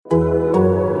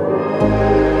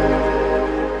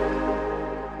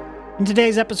In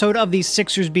today's episode of the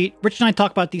Sixers Beat, Rich and I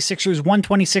talk about the Sixers'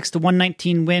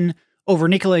 126-119 win over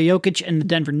Nikola Jokic and the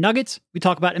Denver Nuggets. We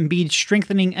talk about Embiid's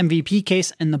strengthening MVP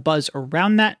case and the buzz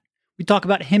around that. We talk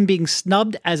about him being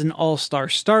snubbed as an all-star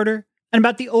starter, and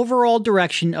about the overall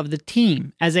direction of the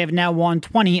team, as they have now won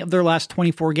 20 of their last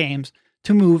 24 games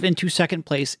to move into second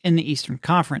place in the Eastern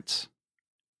Conference.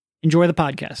 Enjoy the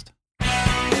podcast.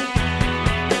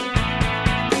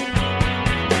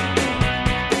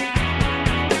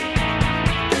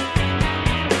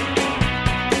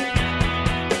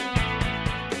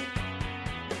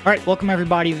 All right, welcome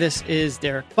everybody. This is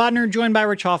Derek Bodner, joined by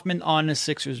Rich Hoffman on the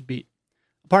Sixers Beat,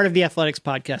 a part of the Athletics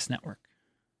Podcast Network.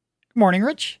 Good morning,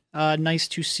 Rich. Nice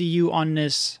to see you on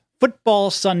this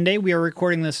football Sunday. We are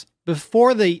recording this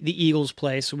before the Eagles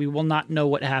play, so we will not know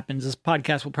what happens. This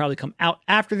podcast will probably come out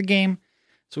after the game,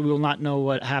 so we will not know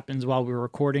what happens while we're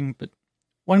recording. But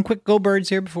one quick Go Birds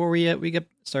here before we get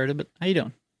started. But how you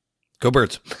doing? Go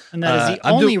Birds. And that is the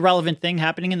only relevant thing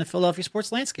happening in the Philadelphia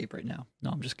sports landscape right now.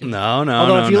 No, I'm just kidding. No.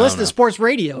 Although if you listen to sports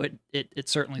radio, it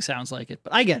certainly sounds like it.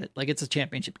 But I get it. Like, it's a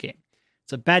championship game.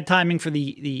 It's a bad timing for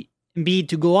the Embiid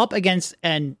to go up against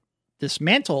and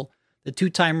dismantle the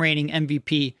two-time reigning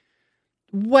MVP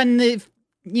when the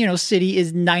city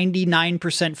is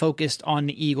 99% focused on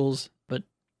the Eagles. But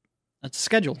that's a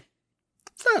schedule.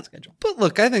 It's not a schedule. But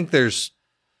look, I think there's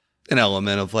an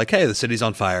element of like, hey, the city's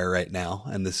on fire right now,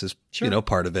 and this is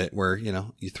part of it where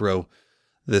you throw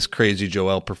this crazy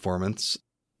Joel performance,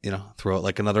 throw it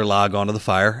like another log onto the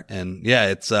fire, and yeah,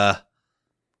 it's man,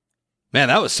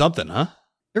 that was something, huh?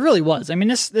 It really was. I mean,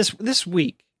 this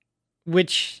week,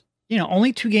 which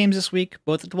only 2 games this week,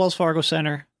 both at the Wells Fargo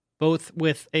Center, both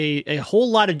with a whole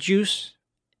lot of juice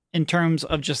in terms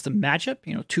of just the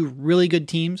matchup. 2 really good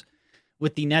teams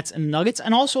with the Nets and Nuggets,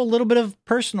 and also a little bit of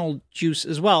personal juice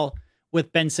as well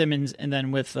with Ben Simmons and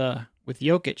then with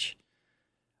Jokic.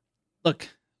 Look,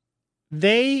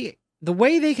 the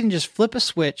way they can just flip a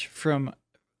switch from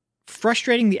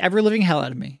frustrating the ever-living hell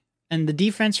out of me, and the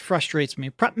defense frustrates me,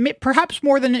 perhaps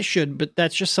more than it should, but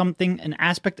that's just an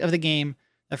aspect of the game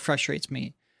that frustrates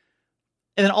me.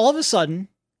 And then all of a sudden,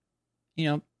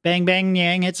 bang, bang,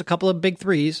 yang hits a couple of big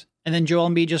threes, and then Joel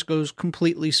Embiid just goes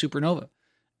completely supernova.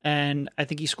 And I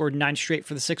think he scored 9 straight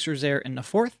for the Sixers there in the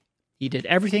fourth. He did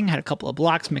everything, had a couple of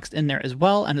blocks mixed in there as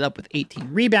well, ended up with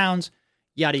 18 rebounds,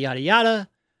 yada, yada, yada.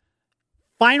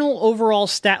 Final overall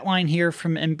stat line here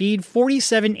from Embiid,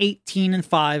 47, 18, and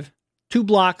 5, 2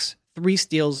 blocks, 3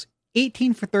 steals,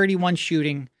 18 for 31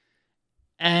 shooting.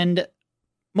 And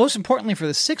most importantly for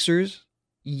the Sixers,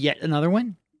 yet another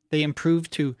win. They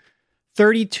improved to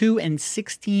 32 and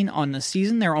 16 on the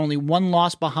season. They're only 1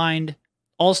 loss behind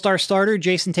all-star starter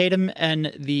Jason Tatum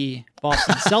and the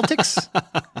Boston Celtics.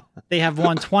 They have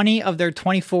won 20 of their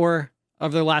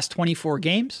last 24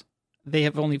 games. They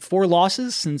have only 4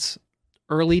 losses since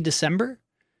early December.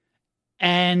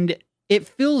 And it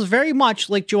feels very much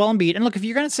like Joel Embiid. And look, if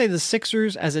you're going to say the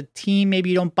Sixers as a team,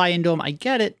 maybe you don't buy into them, I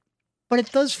get it. But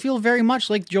it does feel very much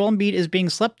like Joel Embiid is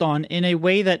being slept on in a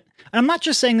way that, and I'm not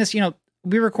just saying this,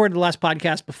 we recorded the last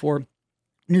podcast before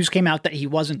news came out that he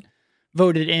wasn't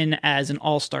voted in as an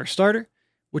all-star starter,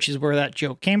 which is where that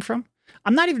joke came from.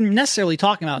 I'm not even necessarily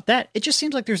talking about that. It just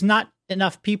seems like there's not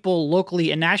enough people locally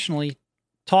and nationally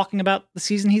talking about the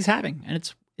season he's having, and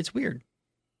it's weird.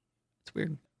 It's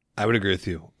weird. I would agree with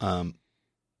you.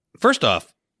 First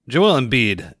off, Joel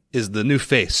Embiid is the new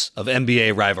face of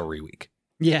NBA rivalry week.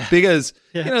 Yeah. Because,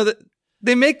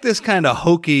 they make this kind of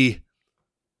hokey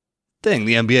thing.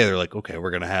 The NBA, they're like, okay,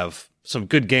 we're going to have some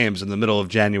good games in the middle of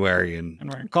January, and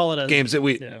we're going to call it games that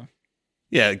we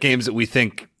games that we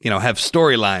think have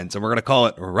storylines, and we're going to call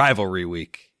it rivalry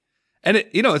week. And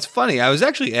it's funny. I was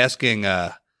actually asking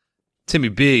Timmy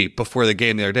B before the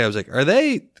game the other day. I was like, are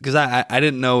they? Because I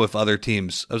didn't know if other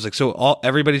teams. I was like, so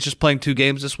everybody's just playing 2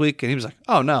 games this week, and he was like,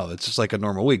 oh no, it's just like a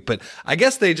normal week. But I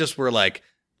guess they just were like,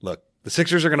 look, the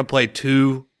Sixers are going to play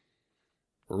 2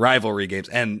 rivalry games,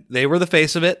 and they were the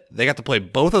face of it. They got to play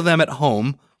both of them at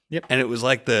home. Yep. And it was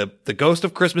like the ghost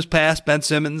of Christmas past, Ben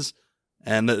Simmons,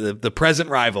 and the present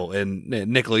rival in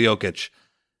Nikola Jokic.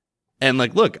 And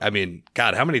look, I mean,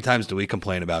 God, how many times do we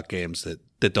complain about games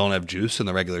that don't have juice in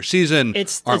the regular season?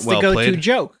 It's well the go-to played?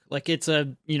 joke. Like, it's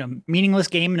a meaningless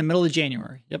game in the middle of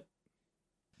January. Yep.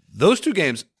 Those 2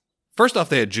 games, first off,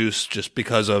 they had juice just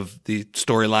because of the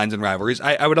storylines and rivalries.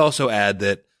 I would also add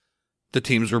that the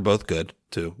teams were both good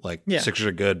too. Sixers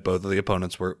are good. Both of the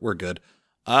opponents were good.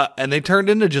 And they turned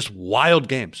into just wild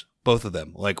games, both of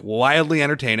them, wildly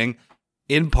entertaining,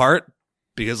 in part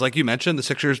because, like you mentioned, the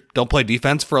Sixers don't play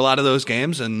defense for a lot of those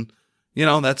games, and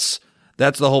that's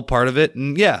the whole part of it.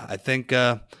 And yeah, I think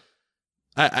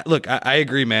I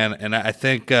agree, man, and I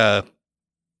think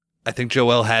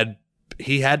Joel had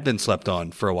been slept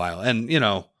on for a while, and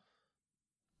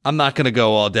I'm not going to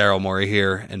go all Daryl Morey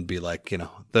here and be like,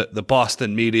 the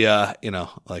Boston media,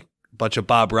 like a bunch of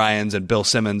Bob Ryans and Bill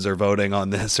Simmons are voting on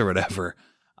this or whatever.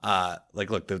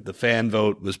 Look, the fan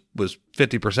vote was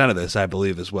 50% of this, I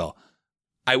believe, as well.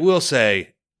 I will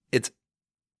say it's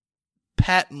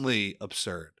patently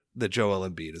absurd that Joel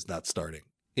Embiid is not starting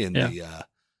in the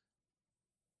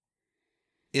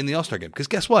All-Star game. Because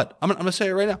guess what? I'm going to say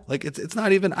it right now. Like it's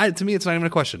not even, to me, it's not even a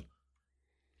question.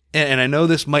 And I know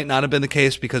this might not have been the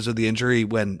case because of the injury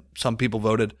when some people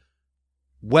voted.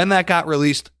 When that got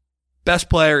released, best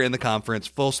player in the conference,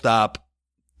 full stop.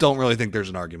 Don't really think there's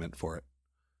an argument for it.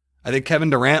 I think Kevin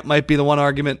Durant might be the one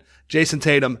argument. Jason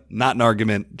Tatum, not an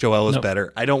argument. Joel is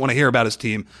better. I don't want to hear about his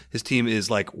team. His team is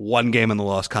like one game in the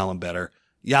loss column better.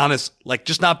 Giannis, like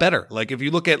just not better. Like if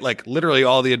you look at like literally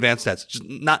all the advanced stats, just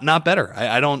not better.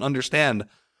 I don't understand.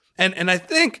 And I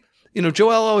think,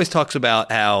 Joel always talks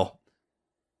about how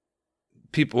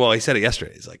people, well, he said it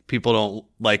yesterday. He's like, people don't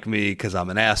like me because I'm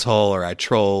an asshole or I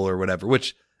troll or whatever,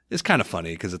 which is kind of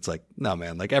funny because it's like, no,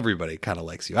 man, like everybody kind of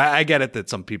likes you. I get it that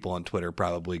some people on Twitter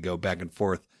probably go back and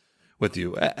forth with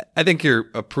you. I think your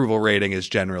approval rating is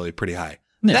generally pretty high.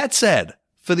 Yeah. That said,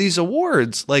 for these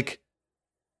awards, like,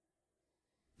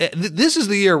 this is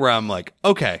the year where I'm like,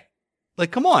 okay,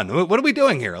 like, come on, what are we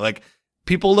doing here? Like,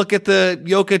 people look at the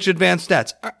Jokic advanced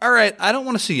stats. All right, I don't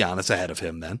want to see Giannis ahead of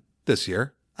him then this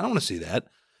year. I don't want to see that.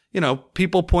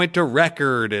 People point to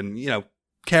record and,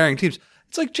 carrying teams.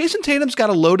 It's like Jason Tatum's got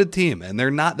a loaded team and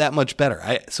they're not that much better.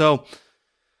 So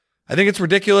I think it's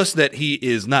ridiculous that he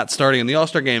is not starting in the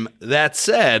All-Star game. That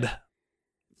said,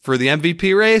 for the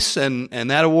MVP race and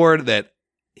that award that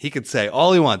he could say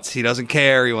all he wants, he doesn't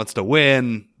care. He wants to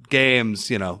win games,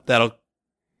 that'll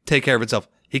take care of itself.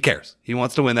 He cares. He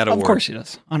wants to win that award. Of course he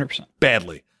does. 100%.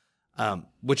 Badly.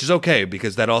 Which is okay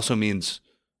because that also means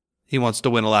he wants to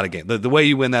win a lot of games. The way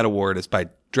you win that award is by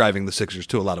driving the Sixers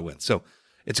to a lot of wins. So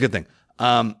it's a good thing.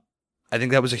 I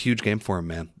think that was a huge game for him,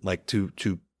 man. Like to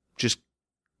just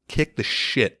kick the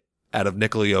shit out of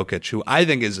Nikola Jokic, who I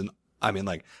think is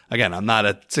again, I'm not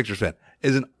a Sixers fan,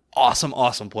 is an awesome,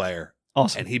 awesome player.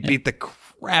 Awesome. And he beat the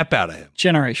crap out of him.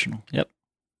 Generational. Yep.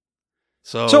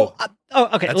 So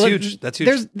okay. That's huge. That's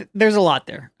huge. There's a lot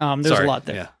there. A lot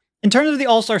there. Yeah. In terms of the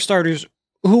All-Star starters,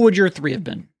 who would your three have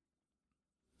been?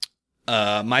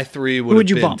 My three would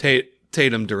have been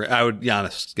Tatum, Durant. I would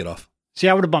Giannis get off. See,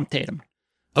 I would have bumped Tatum.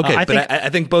 Okay, I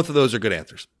think both of those are good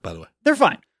answers, by the way. They're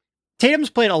fine. Tatum's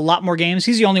played a lot more games.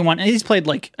 He's the only one. And he's played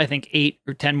I think 8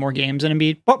 or 10 more games than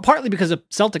Embiid, partly because the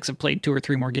Celtics have played 2 or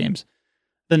 3 more games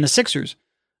than the Sixers.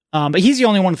 But he's the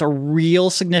only one with a real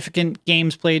significant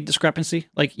games played discrepancy.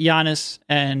 Like Giannis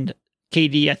and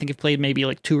KD, I think have played maybe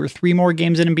 2 or 3 more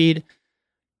games than Embiid.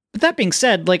 But that being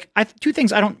said, 2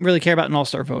 things I don't really care about in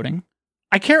All-Star voting.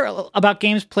 I care about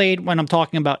games played when I'm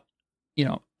talking about,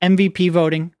 MVP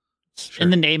voting. Sure. In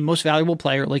the name, most valuable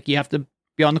player. You have to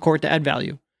be on the court to add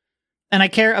value. And I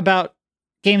care about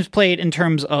games played in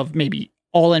terms of maybe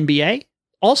all NBA.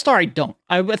 All-Star, I don't.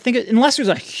 I think unless there's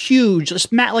a huge,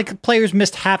 players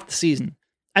missed half the season,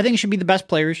 I think it should be the best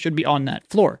players should be on that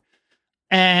floor.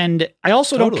 And I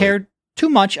also don't care too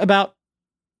much about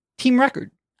team record.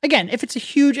 Again,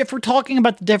 if we're talking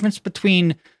about the difference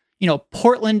between,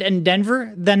 Portland and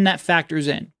Denver, then that factors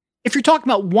in. If you're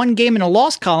talking about one game in a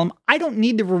loss column, I don't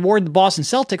need to reward the Boston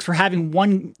Celtics for having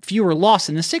one fewer loss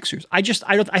than the Sixers. I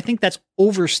think that's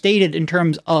overstated in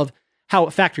terms of how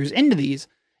it factors into these,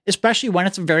 especially when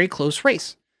it's a very close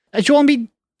race. As Joel Embiid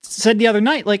said the other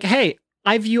night, hey,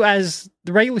 I view as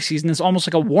the regular season as almost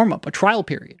like a warm-up, a trial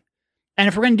period. And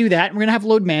if we're going to do that, we're going to have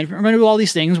load management, we're going to do all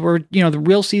these things where, the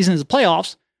real season is the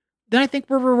playoffs, then I think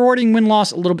we're rewarding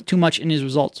win-loss a little bit too much in his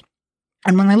results.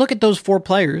 And when I look at those 4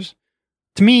 players,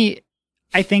 to me,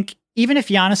 I think even if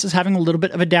Giannis is having a little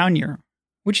bit of a down year,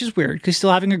 which is weird because he's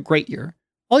still having a great year,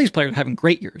 all these players are having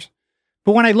great years.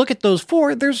 But when I look at those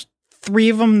 4, there's 3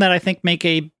 of them that I think make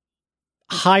a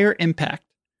higher impact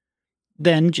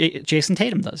than Jason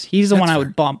Tatum does. He's the one I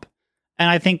would bump. And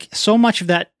I think so much of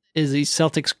that is the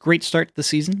Celtics' great start to the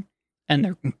season and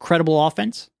their incredible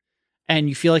offense. And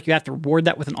you feel like you have to reward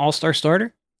that with an all-star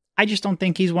starter. I just don't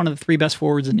think he's one of the 3 best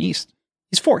forwards in the East.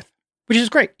 He's 4th, which is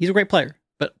great. He's a great player.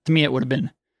 But to me, he would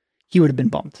have been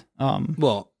bumped.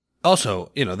 Well,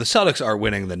 also, the Celtics are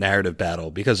winning the narrative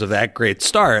battle because of that great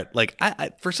start.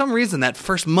 I for some reason, that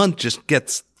first month just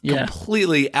gets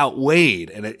completely outweighed,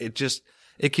 and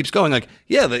it keeps going.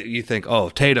 You think, oh,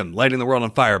 Tatum lighting the world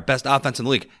on fire, best offense in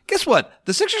the league. Guess what?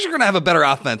 The Sixers are going to have a better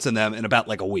offense than them in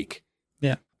about a week.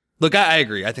 Yeah. Look, I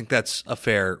agree. I think that's a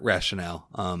fair rationale.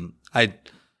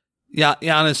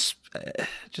 Giannis,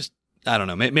 just, I don't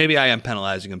know. Maybe I am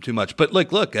penalizing him too much. But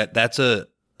look, that's a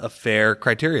fair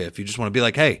criteria. If you just want to be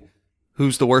like, hey,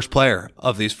 who's the worst player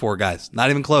of these four guys? Not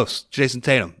even close. Jason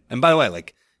Tatum. And by the way,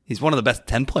 like, he's one of the best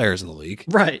 10 players in the league.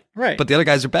 Right. But the other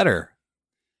guys are better.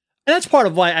 And that's part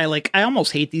of why I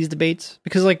almost hate these debates,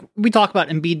 because like we talk about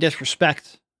Embiid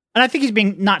disrespect, and I think he's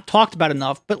being not talked about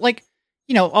enough, but like,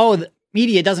 the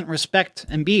media doesn't respect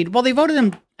Embiid. Well, they voted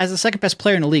him as the second best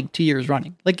player in the league 2 years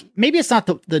running. Like, maybe it's not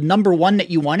the number one that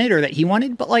you wanted or that he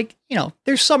wanted, but like,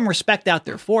 there's some respect out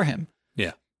there for him.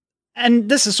 Yeah. And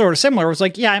this is sort of similar. It's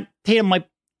like, yeah, Tatum might,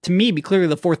 to me, be clearly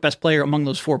the fourth best player among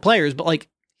those four players, but like,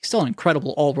 he's still an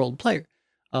incredible all-world player.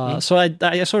 So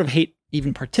I sort of hate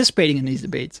even participating in these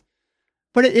debates.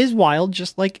 But it is wild,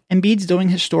 just like Embiid's doing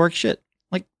historic shit.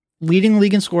 Like, leading the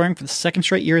league in scoring for the second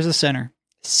straight year as a center.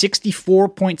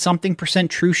 64-point-something%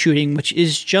 true shooting, which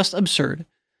is just absurd.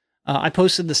 I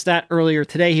posted the stat earlier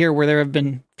today here where there have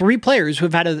been 3 players who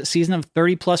have had a season of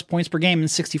 30-plus points per game and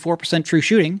 64% true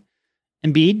shooting.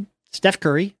 Embiid, Steph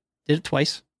Curry did it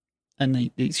twice.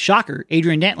 And the shocker,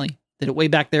 Adrian Dantley, did it way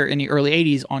back there in the early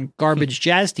 80s on garbage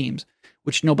Jazz teams,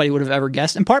 which nobody would have ever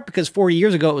guessed, in part because 40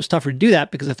 years ago it was tougher to do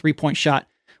that because a three-point shot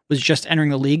was just entering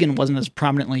the league and wasn't as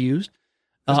prominently used.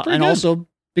 And also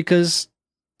because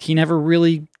he never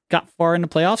really got far in the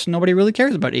playoffs and nobody really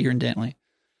cares about Adrian Dantley.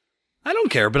 I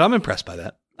don't care, but I'm impressed by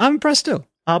that. I'm impressed too.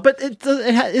 But it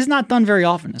is not done very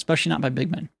often, especially not by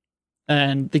big men.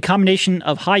 And the combination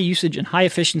of high usage and high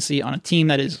efficiency on a team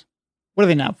that is, what are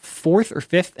they now, 4th or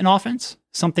 5th in offense?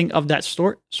 Something of that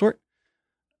sort.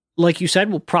 Like you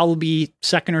said, will probably be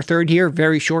 2nd or 3rd here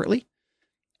very shortly.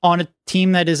 On a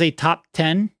team that is a top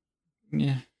 10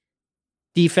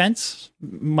 defense,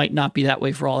 might not be that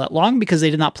way for all that long because they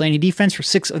did not play any defense for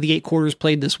 6 of the 8 quarters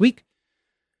played this week.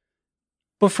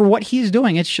 But for what he's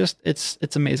doing, it's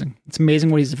amazing. It's amazing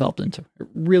what he's developed into. It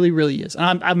really, really is.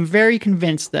 And I'm very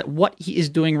convinced that what he is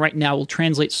doing right now will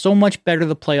translate so much better to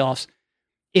the playoffs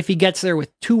if he gets there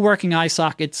with 2 working eye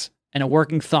sockets and a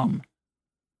working thumb.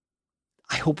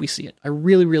 I hope we see it. I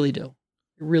really, really do.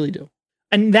 I really do.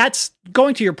 And that's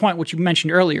going to your point, which you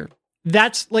mentioned earlier.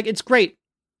 That's like, it's great.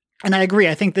 And I agree.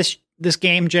 I think this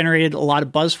game generated a lot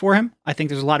of buzz for him. I think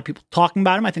there's a lot of people talking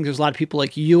about him. I think there's a lot of people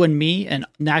like you and me and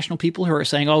national people who are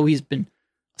saying, oh, he's been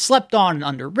slept on and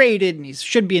underrated and he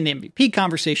should be in the MVP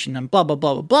conversation and blah, blah,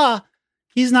 blah, blah, blah.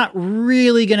 He's not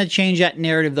really going to change that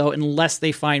narrative, though, unless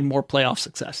they find more playoff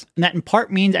success. And that in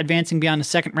part means advancing beyond the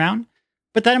second round.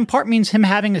 But that in part means him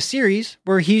having a series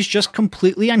where he's just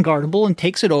completely unguardable and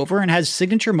takes it over and has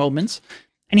signature moments.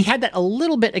 And he had that a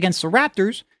little bit against the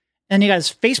Raptors. And he got his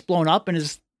face blown up and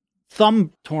his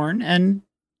thumb torn. And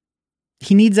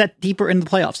he needs that deeper in the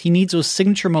playoffs. He needs those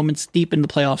signature moments deep in the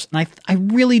playoffs. And I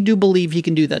really do believe he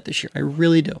can do that this year. I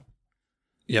really do.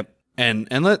 Yep. And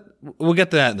we'll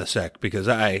get to that in a sec because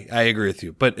I agree with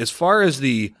you. But as far as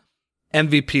the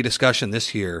MVP discussion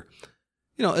this year,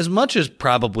 as much as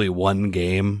probably one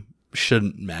game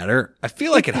shouldn't matter, I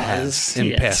feel like it has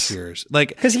in past years. Like,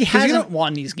 because he hasn't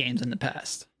won these games in the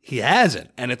past. He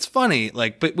hasn't. And it's funny,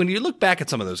 but when you look back at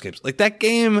some of those games, like that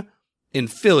game in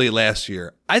Philly last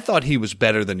year, I thought he was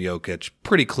better than Jokic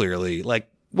pretty clearly. Like,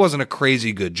 wasn't a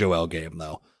crazy good Joel game,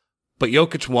 though. But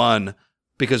Jokic won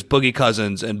because Boogie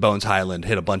Cousins and Bones Highland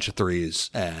hit a bunch of threes,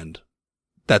 and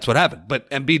that's what happened. But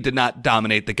Embiid did not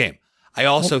dominate the game. I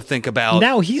also think about...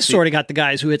 Now he's sort of got the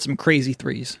guys who hit some crazy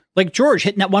threes. Like George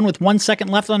hitting that one with 1 second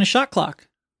left on his shot clock.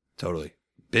 Totally.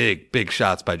 Big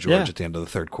shots by George at the end of the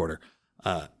third quarter.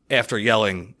 After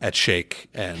yelling at Shake,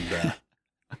 and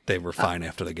they were fine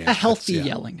after the game. A healthy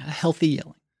yelling.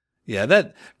 Yeah,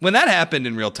 when that happened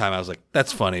in real time, I was like,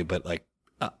 that's funny, but like,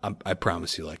 I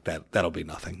promise you, like that'll be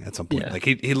nothing at some point. Yeah. Like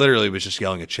he literally was just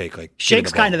yelling at Shake. Like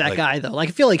Shake's kind of that guy though. Like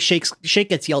I feel like Shake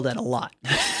gets yelled at a lot.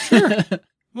 Sure.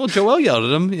 Well, Joel yelled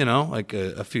at him, like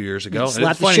a few years ago. And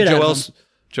it's funny,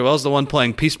 Joel's the one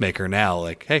playing peacemaker now.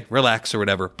 Like, hey, relax or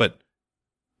whatever. But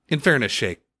in fairness,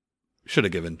 Shake should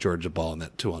have given George a ball in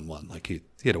that 2-on-1. Like he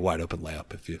had a wide open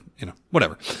layup. If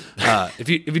whatever. If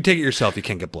you take it yourself, you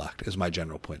can't get blocked. Is my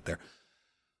general point there.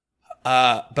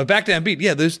 But back to Embiid,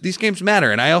 yeah, these games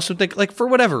matter, and I also think, like, for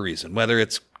whatever reason, whether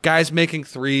it's guys making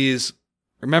threes.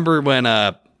 Remember when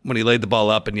he laid the ball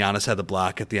up and Giannis had the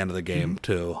block at the end of the game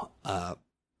too.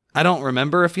 I don't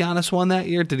remember if Giannis won that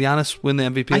year. Did Giannis win the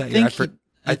MVP that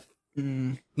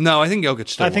year? No, I think Jokic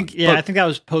still won. I think that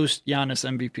was post Giannis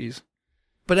MVPs.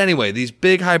 But anyway, these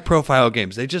big high-profile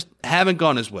games, they just haven't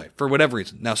gone his way for whatever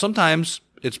reason. Now, sometimes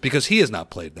it's because he has not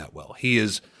played that well. He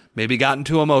has maybe gotten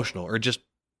too emotional or just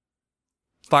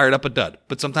fired up a dud.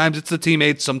 But sometimes it's the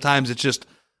teammates. Sometimes it's just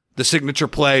the signature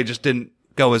play just didn't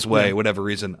go his way, whatever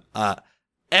reason.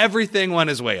 Everything went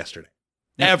his way yesterday.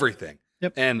 Yep. Everything.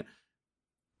 Yep. And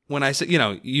when I said,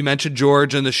 you mentioned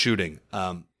George and the shooting.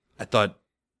 I thought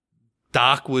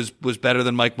Doc was better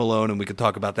than Mike Malone, and we could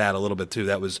talk about that a little bit too.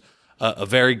 That was a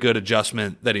very good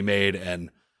adjustment that he made, and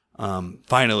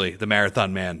finally the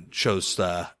marathon man shows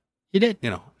he did.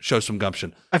 Shows some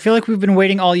gumption. I feel like we've been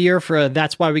waiting all year for a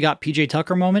that's why we got PJ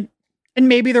Tucker moment. And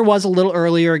maybe there was a little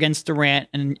earlier against Durant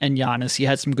and Giannis. He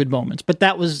had some good moments, but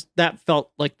that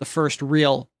felt like the first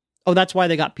real, that's why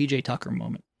they got PJ Tucker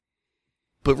moment.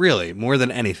 But really, more than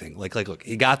anything, look,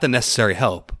 he got the necessary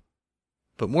help.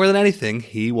 But more than anything,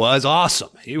 he was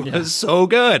awesome. He was so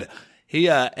good. He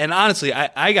and honestly,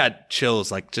 I got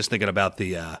chills just thinking about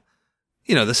the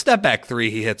the step back three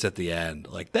he hits at the end.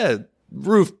 Like the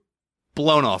roof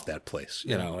blown off that place,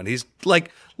 and he's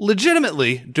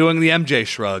legitimately doing the MJ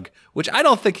shrug, which I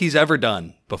don't think he's ever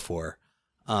done before.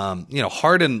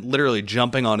 Harden literally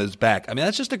jumping on his back. I mean,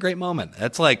 that's just a great moment.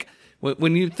 That's like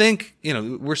when you think,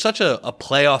 we're such a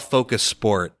playoff focused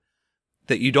sport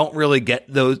that you don't really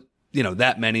get those,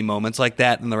 that many moments like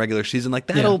that in the regular season. Like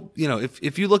that'll,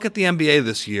 if you look at the NBA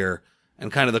this year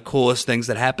and kind of the coolest things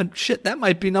that happened, shit, that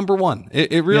might be number one.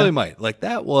 It really might. Like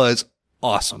that was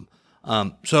awesome.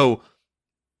 So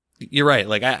you're right.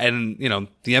 The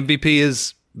MVP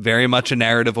is very much a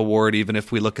narrative award, even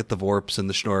if we look at the Vorps and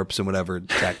the Schnorps and whatever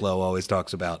Zach Lowe always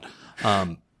talks about,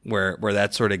 where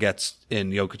that sort of gets in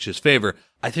Jokic's favor.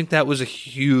 I think that was a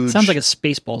huge... Sounds like a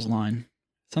Spaceballs line.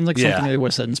 Sounds like something they would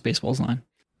have said in Spaceballs line.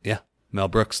 Yeah. Mel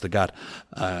Brooks, the god.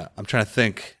 I'm trying to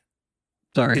think.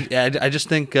 Sorry. I just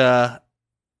think a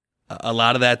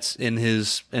lot of that's in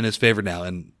his favor now.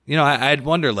 And, I'd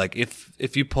wonder,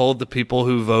 if you polled the people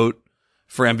who vote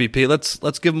for MVP,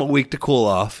 let's give him a week to cool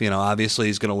off. Obviously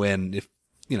he's going to win if,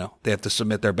 they have to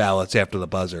submit their ballots after the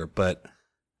buzzer, but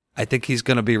I think he's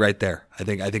going to be right there. I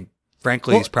think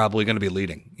frankly, he's probably going to be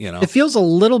leading, It feels a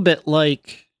little bit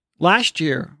like last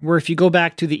year, where if you go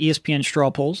back to the ESPN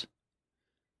straw polls,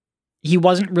 he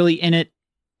wasn't really in it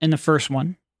in the first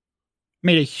one,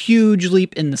 made a huge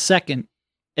leap in the second,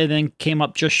 and then came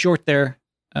up just short there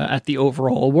at the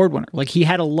overall award winner. Like he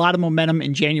had a lot of momentum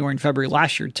in January and February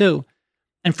last year too.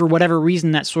 And for whatever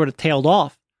reason, that sort of tailed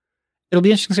off. It'll be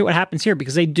interesting to see what happens here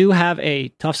because they do have a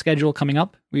tough schedule coming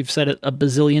up. We've said it a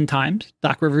bazillion times.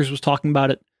 Doc Rivers was talking about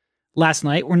it last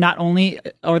night, where not only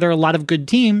are there a lot of good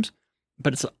teams,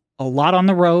 but it's a lot on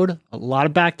the road, a lot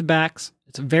of back-to-backs.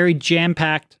 It's a very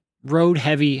jam-packed,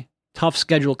 road-heavy, tough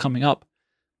schedule coming up.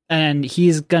 And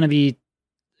he's going to be,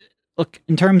 look,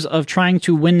 in terms of trying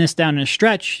to win this down in a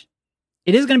stretch,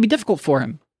 it is going to be difficult for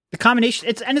him. The combination,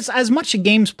 it's as much the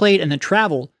games played and the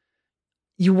travel,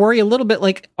 you worry a little bit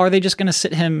are they just going to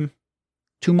sit him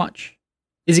too much?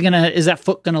 Is that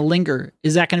foot going to linger?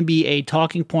 Is that going to be a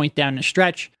talking point down the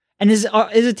stretch? And is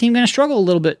a team going to struggle a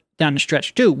little bit down the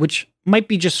stretch too, which might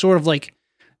be just sort of like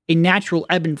a natural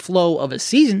ebb and flow of a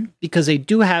season because they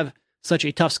do have such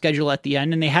a tough schedule at the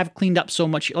end and they have cleaned up so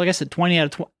much. Like I said, 20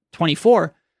 out of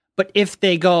 24, but if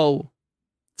they go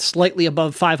slightly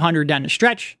above 500 down the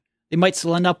stretch, they might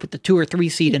still end up with the 2 or 3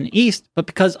 seed in the East, but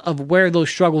because of where those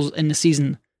struggles in the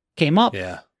season came up,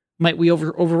 might we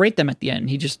overrate them at the end?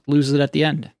 He just loses it at the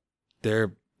end.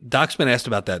 Doc's been asked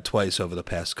about that twice over the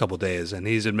past couple of days, and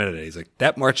he's admitted it. He's like,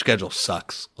 that March schedule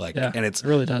sucks. And it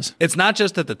really does. It's not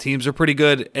just that the teams are pretty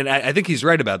good, and I think he's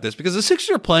right about this because the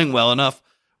Sixers are playing well enough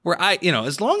where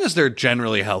as long as they're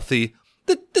generally healthy,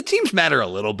 the teams matter a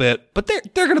little bit, but they're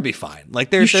going to be fine. They're going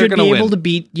to win. You should be able to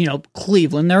beat,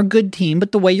 Cleveland. They're a good team,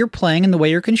 but the way you're playing and the way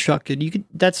you're constructed,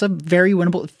 that's a very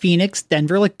winnable. Phoenix,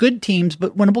 Denver, good teams,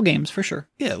 but winnable games for sure.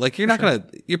 Yeah, you're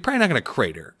probably not going to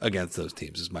crater against those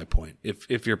teams is my point.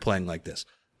 If you're playing like this,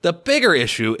 the bigger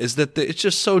issue is that it's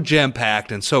just so jam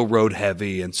packed and so road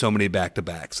heavy and so many back to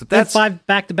backs. That's 5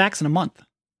 back to backs in a month.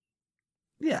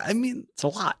 Yeah, I mean, it's a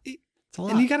lot.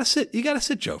 And you gotta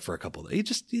sit Joe for a couple of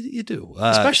days. You do.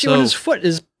 Especially when his foot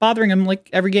is bothering him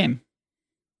every game.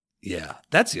 Yeah.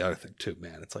 That's the other thing too,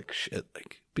 man. It's shit. It'd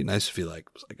be nice if he was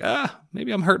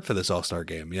maybe I'm hurt for this All-Star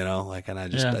game, and I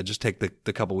just take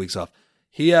the couple weeks off.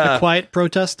 A quiet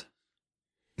protest?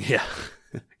 Yeah.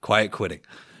 Quiet quitting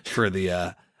for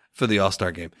the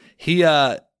All-Star game.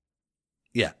 Yeah.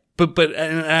 But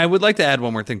and I would like to add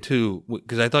one more thing too,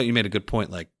 because I thought you made a good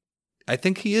point. I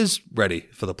think he is ready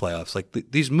for the playoffs.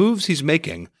 These moves he's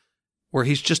making where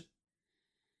he's just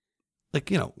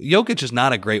Jokic is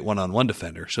not a great one-on-one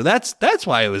defender. So that's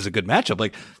why it was a good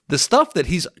matchup. The stuff that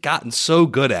he's gotten so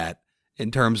good at in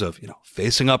terms of,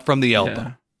 facing up from the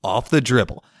elbow, off the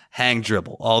dribble, hang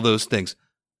dribble, all those things.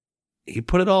 he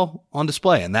put it all on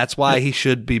display, and that's why he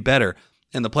should be better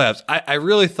in the playoffs. I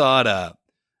really thought,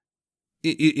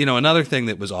 another thing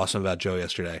that was awesome about Joe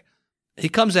yesterday, he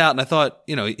comes out and I thought,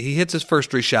 he hits his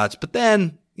first 3 shots, but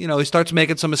then, he starts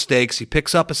making some mistakes. He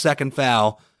picks up a second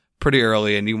foul pretty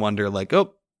early, and you wonder, like, are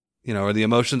the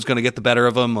emotions going to get the better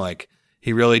of him? Like,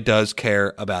 he really does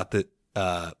care about the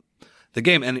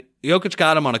game. And Jokic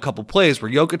got him on a couple plays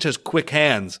where Jokic has quick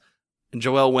hands, and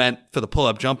Joel went for the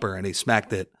pull-up jumper, and he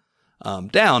smacked it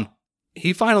down.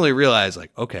 He finally realized,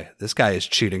 like, okay, this guy is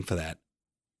cheating for that.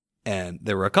 And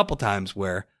there were a couple times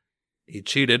where he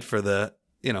cheated for the,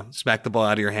 smack the ball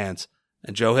out of your hands.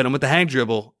 And Joe hit him with the hang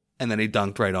dribble, and then he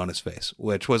dunked right on his face,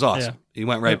 which was awesome. Yeah. He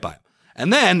went right by him.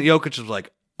 And then Jokic was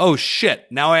like, oh, shit,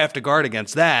 now I have to guard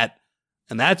against that.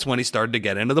 And that's when he started to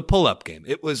get into the pull-up game.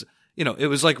 It was, it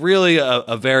was like really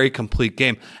a very complete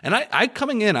game. And I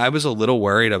coming in, I was a little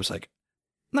worried. I was like,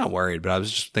 not worried, but I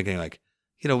was just thinking, like,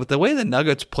 with the way the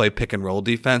Nuggets play pick and roll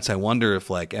defense, I wonder if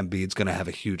like Embiid's going to have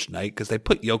a huge night because they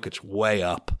put Jokic way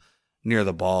up near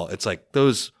the ball. It's like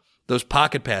those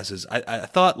pocket passes. I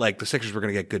thought like the Sixers were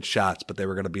going to get good shots, but they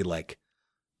were going to be like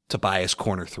Tobias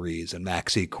corner threes and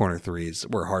Maxey corner threes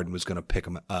where Harden was going to pick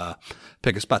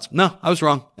his spots. No, I was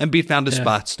wrong. Embiid found his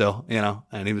spot still,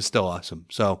 and he was still awesome.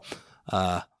 So,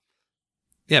 man,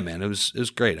 it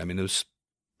was great. I mean, it was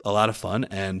a lot of fun,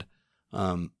 and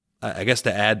I guess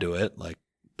to add to it, like,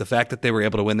 the fact that they were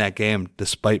able to win that game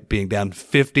despite being down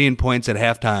 15 points at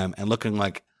halftime and looking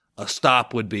like a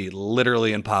stop would be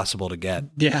literally impossible to get.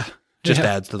 Yeah. Just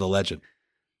adds to the legend.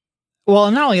 Well,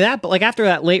 and not only that, but like after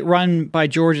that late run by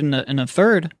George in the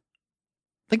third,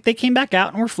 like they came back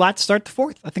out and were flat to start the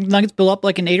fourth. I think the Nuggets built up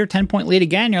like an 8 or 10 point lead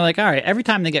again. You're like, all right, every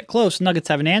time they get close, Nuggets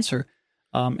have an answer.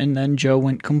 And then Joe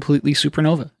went completely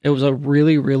supernova. It was a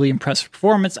really, really impressive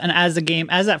performance. And as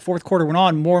that fourth quarter went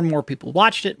on, more and more people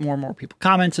watched it, more and more people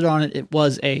commented on it. It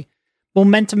was a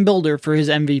momentum builder for his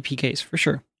MVP case, for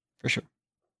sure.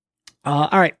 All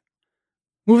right.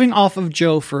 Moving off of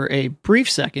Joe for a brief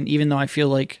second, even though I feel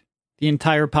like the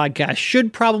entire podcast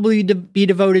should probably be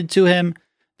devoted to him,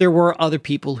 there were other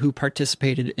people who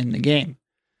participated in the game.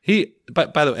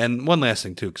 By the way, and one last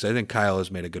thing too, because I think Kyle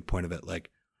has made a good point of it. Like,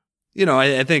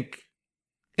 I think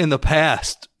in the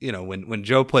past, when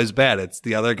Joe plays bad, it's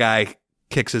the other guy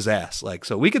kicks his ass. Like,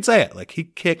 so we could say it. Like, he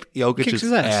kicked Jokic's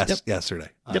ass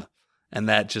yesterday. And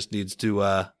that just needs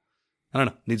to,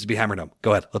 needs to be hammered home.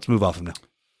 Go ahead. Let's move off him now.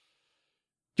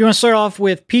 Do you want to start off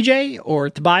with PJ or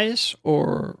Tobias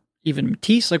or even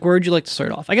Matisse? Like, where would you like to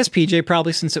start off? I guess PJ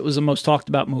probably, since it was the most talked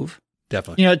about move.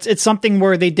 Definitely. It's something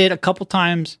where they did a couple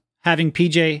times, having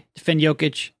PJ defend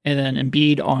Jokic and then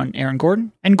Embiid on Aaron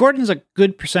Gordon. And Gordon's a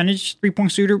good percentage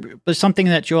three-point shooter, but something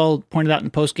that Joel pointed out in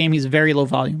the post-game, he's very low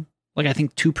volume. Like, I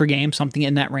think 2 per game, something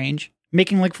in that range.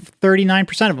 Making like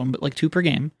 39% of them, but like 2 per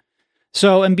game.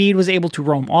 So Embiid was able to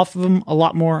roam off of him a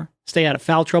lot more, stay out of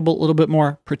foul trouble a little bit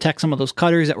more, protect some of those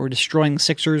cutters that were destroying the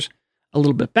Sixers a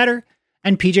little bit better.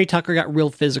 And PJ Tucker got real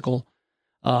physical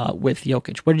with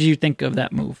Jokic. What did you think of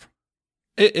that move?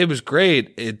 It was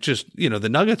great. It just, the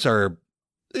Nuggets are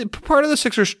part of the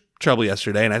Sixers' trouble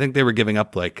yesterday, and I think they were giving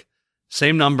up like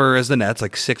same number as the Nets,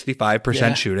 like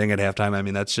 65% shooting at halftime. I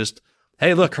mean, that's just,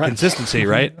 hey, look, consistency,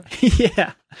 right?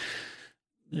 Yeah.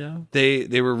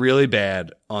 They were really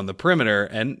bad on the perimeter,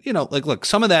 and look,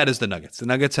 some of that is the Nuggets. The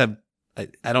Nuggets have,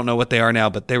 I don't know what they are now,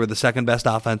 but they were the second best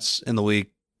offense in the league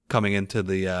coming into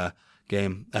the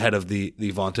game, ahead of the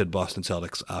vaunted Boston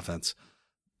Celtics offense.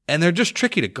 And they're just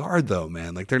tricky to guard, though,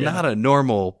 man. Like, they're not a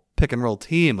normal pick and roll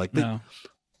team. Like,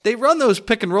 they run those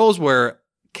pick and rolls where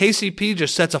KCP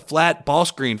just sets a flat ball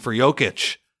screen for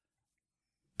Jokic.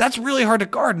 That's really hard to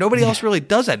guard. Nobody else really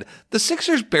does that. The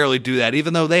Sixers barely do that,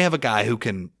 even though they have a guy who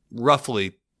can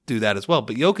roughly do that as well.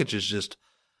 But Jokic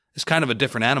is kind of a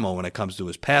different animal when it comes to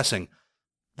his passing.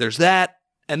 There's that.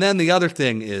 And then the other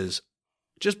thing is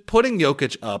just putting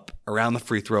Jokic up around the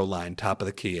free throw line, top of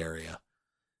the key area,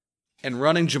 and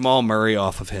running Jamal Murray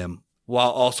off of him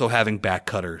while also having back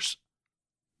cutters.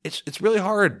 It's really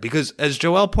hard because, as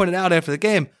Joel pointed out after the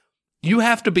game, you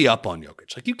have to be up on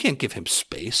Jokic. Like, you can't give him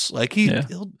space. Like,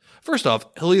 he'll first off,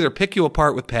 he'll either pick you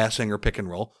apart with passing or pick and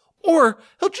roll, or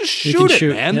he'll just shoot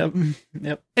it, man.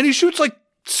 Yep. And he shoots like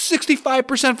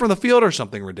 65% from the field or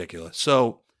something ridiculous.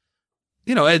 So,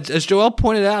 as Joel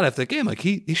pointed out after the game, like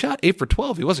he shot 8 for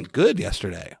 12. He wasn't good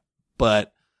yesterday,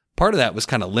 but part of that was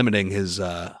kind of limiting his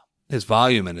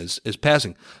volume and his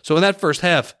passing. So in that first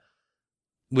half,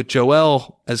 with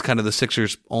Joel as kind of the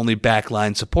Sixers' only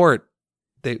backline support,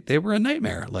 they were a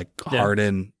nightmare. Like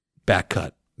Harden, back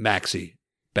cut, Maxey,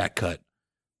 back cut,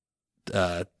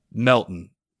 Melton,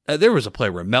 There was a play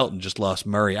where Melton just lost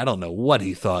Murray. I don't know what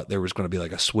he thought there was going to be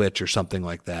like a switch or something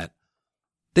like that.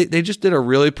 They just did a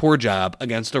really poor job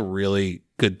against a really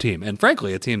good team, and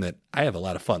frankly, a team that I have a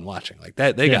lot of fun watching. Like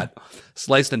that, they got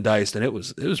sliced and diced, and it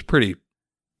was pretty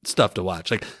stuff to watch.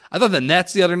 Like I thought the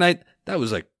Nets the other night, that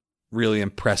was like really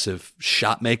impressive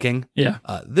shot making. Yeah,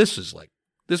 this was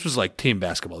like team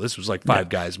basketball. This was like five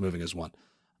guys moving as one.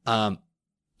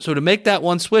 So to make that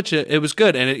one switch, it was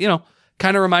good, and it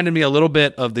kind of reminded me a little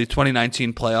bit of the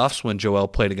 2019 playoffs when Joel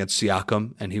played against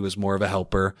Siakam, and he was more of a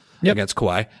helper against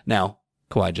Kawhi. Now,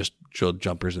 Kawhi just drilled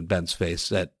jumpers in Ben's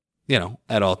face at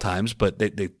all times, but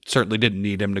they certainly didn't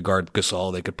need him to guard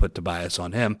Gasol. They could put Tobias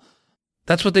on him.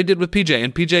 That's what they did with PJ.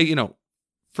 And PJ,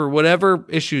 for whatever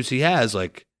issues he has,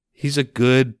 like he's a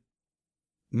good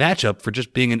matchup for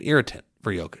just being an irritant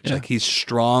for Jokic. Yeah. Like he's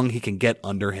strong. He can get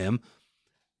under him.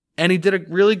 And he did a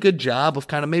really good job of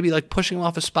kind of maybe like pushing him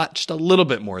off a spot just a little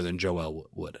bit more than Joel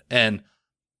would. And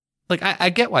like, I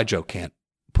get why Joe can't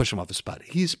push him off the spot.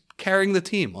 He's carrying the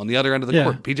team on the other end of the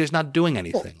court. PJ's not doing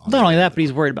anything. Well, not only that, but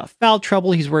he's worried about foul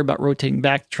trouble. He's worried about rotating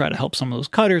back to try to help some of those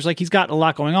cutters. Like he's got a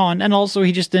lot going on. And also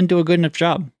he just didn't do a good enough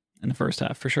job in the first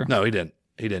half for sure. No, he didn't.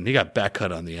 He got back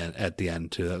cut on the end at the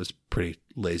end too. That was pretty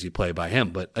lazy play by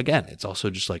him. But again, it's also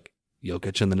just like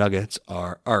Jokic and the Nuggets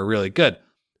are really good.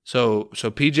 So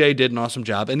PJ did an awesome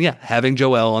job. And having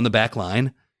Joel on the back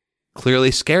line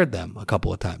clearly scared them a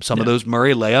couple of times. Some of those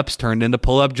Murray layups turned into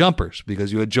pull-up jumpers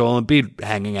because you had Joel Embiid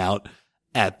hanging out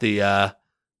at the at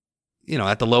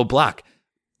the low block.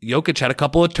 Jokic had a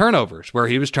couple of turnovers where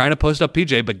he was trying to post up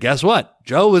PJ, but guess what?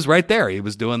 Joe was right there. He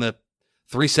was doing the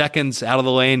 3 seconds out of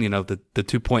the lane, the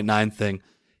 2.9 thing.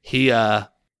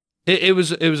 It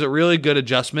was a really good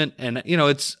adjustment, and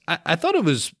I thought it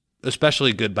was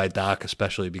especially good by Doc,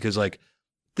 especially because like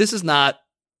this is not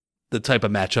the type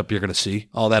of matchup you're going to see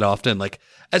all that often. Like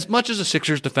as much as the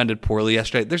Sixers defended poorly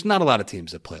yesterday, there's not a lot of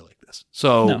teams that play like this.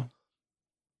 So,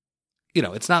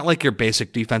 it's not like your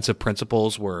basic defensive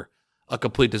principles were a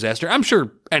complete disaster. I'm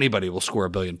sure anybody will score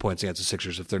 1 billion points against the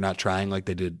Sixers if they're not trying like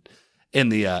they did in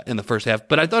the first half.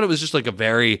 But I thought it was just like a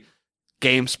very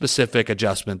game specific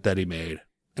adjustment that he made,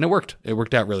 and it worked. It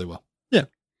worked out really well. Yeah,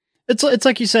 it's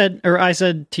like you said, or I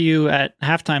said to you at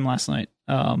halftime last night.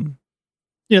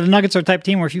 The Nuggets are a type of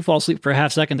team where if you fall asleep for a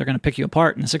half second, they're going to pick you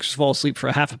apart, and the Sixers fall asleep for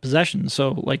a half a possession.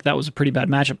 So, like, that was a pretty bad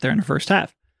matchup there in the first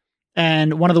half.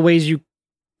 And one of the ways you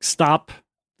stop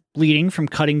bleeding from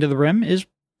cutting to the rim is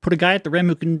put a guy at the rim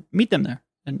who can meet them there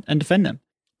and defend them.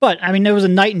 But, I mean, there was a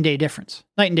night and day difference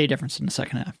in the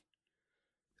second half.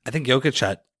 I think Jokic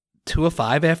shot 2 of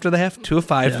 5 after the half, 2 of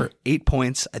 5 for 8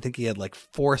 points. I think he had like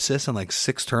 4 assists and like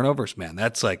 6 turnovers. Man,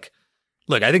 that's like,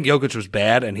 look, I think Jokic was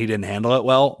bad and he didn't handle it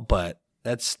well, but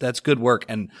that's good work.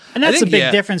 And that's a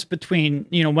big difference between,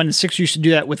 when the Sixers used to do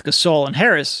that with Gasol and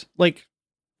Harris. Like,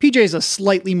 PJ is a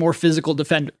slightly more physical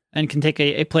defender and can take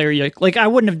a player. Like, I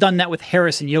wouldn't have done that with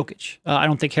Harris and Jokic. I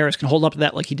don't think Harris can hold up to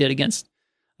that like he did against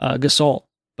Gasol.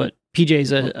 But PJ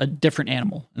is a different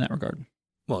animal in that regard.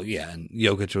 Well, yeah, and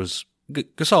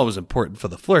Gasol was important for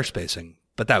the floor spacing,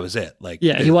 but that was it. Like,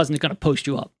 he wasn't going to post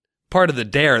you up. Part of the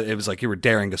dare, it was like you were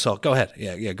daring Gasol. Go ahead.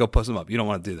 Yeah, go post him up. You don't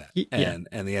want to do that.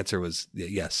 And the answer was,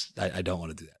 yes, I don't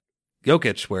want to do that.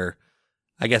 Jokic, where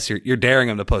I guess you're daring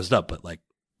him to post up, but like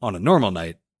on a normal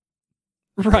night,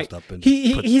 right? Up and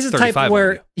he's a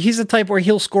type where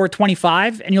he'll score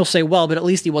 25 and you'll say, well, but at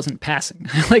least he wasn't passing.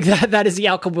 Like that is the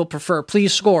outcome we'll prefer.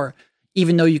 Please score,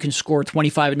 even though you can score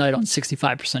 25 a night on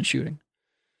 65% shooting.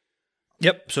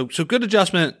 Yep. So good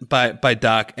adjustment by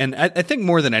Doc. And I think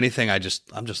more than anything, I'm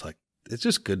just like, it's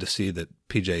just good to see that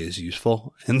PJ is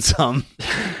useful in some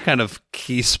kind of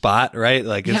key spot, right?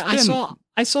 Like,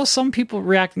 I saw some people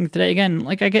reacting today. Again,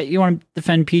 like I get you want to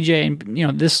defend PJ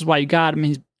and this is why you got him.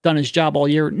 He's done his job all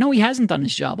year. No, he hasn't done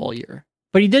his job all year,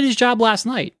 but he did his job last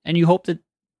night. And you hope that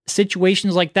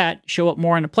situations like that show up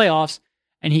more in the playoffs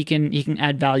and he can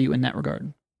add value in that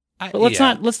regard. But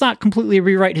let's not completely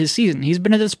rewrite his season. He's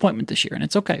been a disappointment this year, and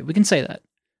it's okay. We can say that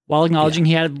while acknowledging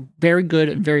he had a very good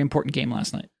and very important game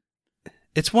last night.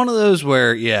 It's one of those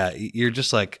where, you're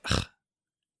just like, ugh.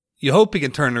 You hope he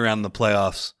can turn it around in the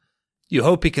playoffs. You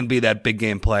hope he can be that big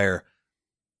game player.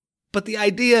 But the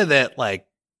idea that like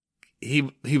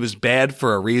he was bad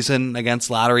for a reason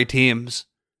against lottery teams,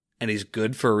 and he's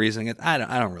good for a reason, I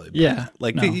don't really believe that.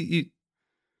 Like he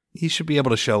should be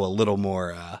able to show a little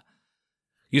more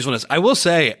usefulness. I will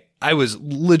say I was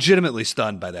legitimately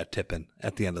stunned by that tip-in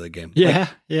at the end of the game.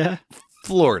 Yeah.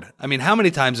 Floored. I mean, how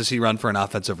many times does he run for an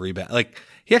offensive rebound? Like,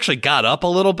 he actually got up a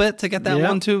little bit to get that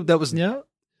one, too. That was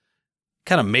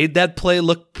kind of made that play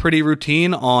look pretty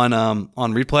routine on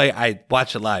replay. I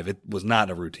watched it live. It was not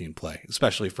a routine play,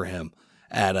 especially for him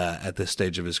at this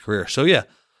stage of his career. So yeah,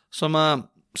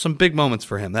 some big moments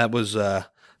for him. That was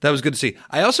good to see.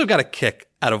 I also got a kick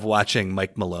out of watching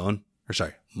Michael Malone.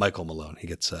 He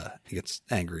gets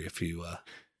angry if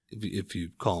you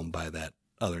call him by that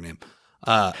other name.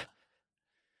 I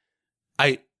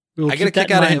get a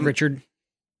kick out of him, Richard.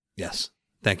 Yes.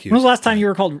 Thank you. When was the last time you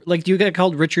were called, like, do you get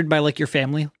called Richard by, like, your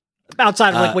family?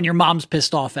 Outside of, like, when your mom's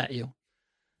pissed off at you.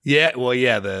 Yeah, well,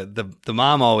 yeah, the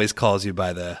mom always calls you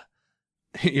by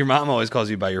your mom always calls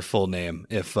you by your full name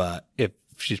if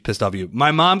she's pissed off at you.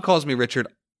 My mom calls me Richard.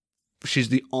 She's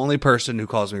the only person who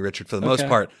calls me Richard for the most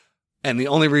part. And the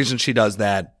only reason she does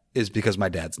that is because my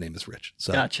dad's name is Rich.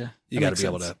 So gotcha. You got to be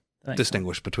able to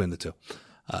distinguish between the two.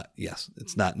 Yes,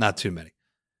 it's not too many.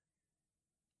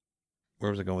 Where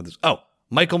was I going with this? Oh,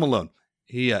 Michael Malone.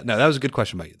 No, that was a good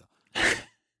question about you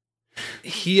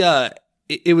though.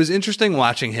 It was interesting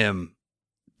watching him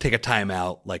take a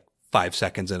timeout like 5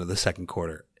 seconds into the second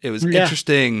quarter. It was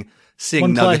interesting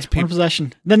seeing Nuggets people. One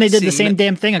possession. Then they did the same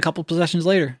damn thing a couple possessions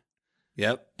later.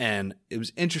 Yep. And it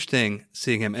was interesting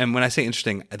seeing him. And when I say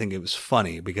interesting, I think it was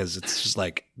funny because it's just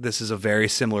like, this is a very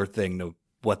similar thing to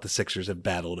what the Sixers have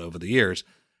battled over the years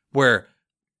where,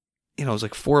 it was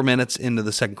like 4 minutes into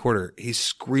the second quarter. He's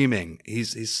screaming.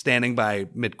 He's standing by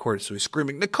midcourt, so he's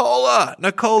screaming, Nikola.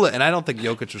 And I don't think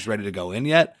Jokic was ready to go in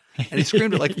yet. And he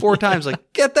screamed it like 4 times,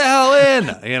 like, get the hell in.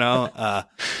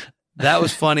 That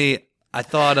was funny. I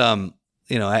thought,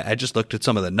 I just looked at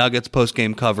some of the Nuggets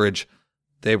post-game coverage.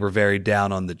 They were very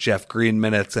down on the Jeff Green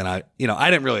minutes. And I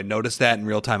didn't really notice that in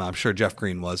real time. I'm sure Jeff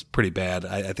Green was pretty bad.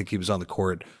 I think he was on the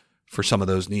court for some of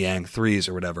those Niang threes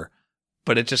or whatever.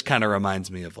 But it just kind of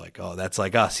reminds me of like, oh, that's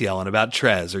like us yelling about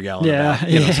Trez or yelling about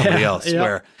somebody else.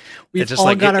 Where we've just all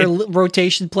like, got our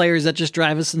rotation players that just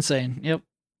drive us insane. Yep.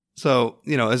 So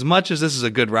as much as this is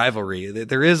a good rivalry,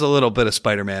 there is a little bit of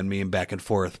Spider-Man meme back and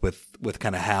forth with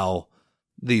kind of how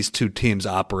these two teams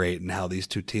operate and how these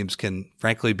two teams can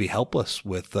frankly be helpless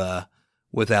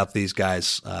without these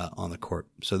guys on the court.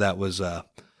 So that was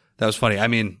funny. I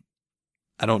mean,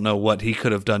 I don't know what he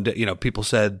could have done. People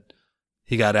said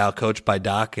he got out-coached by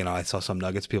Doc. I saw some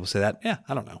Nuggets people say that. Yeah,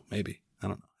 I don't know. Maybe. I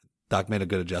don't know. Doc made a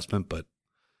good adjustment, but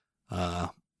I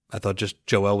thought just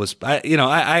Joel was –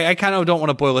 I kind of don't want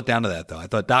to boil it down to that, though. I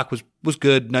thought Doc was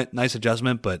good, nice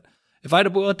adjustment, but if I had to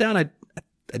boil it down, I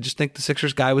just think the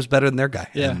Sixers guy was better than their guy.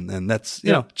 Yeah. And that's,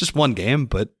 just one game,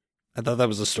 but I thought that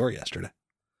was the story yesterday.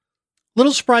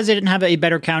 Little surprised they didn't have a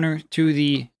better counter to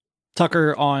the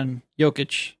Tucker on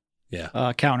Jokic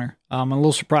counter. I'm a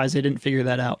little surprised they didn't figure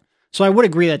that out. So I would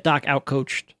agree that Doc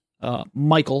outcoached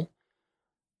Michael,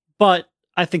 but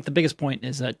I think the biggest point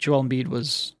is that Joel Embiid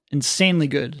was insanely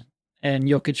good and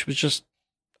Jokic was just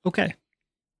okay.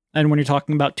 And when you're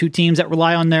talking about two teams that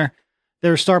rely on their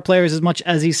star players as much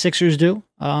as these Sixers do,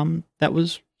 that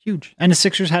was huge. And the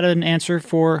Sixers had an answer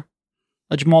for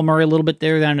Jamal Murray a little bit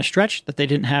there down a stretch that they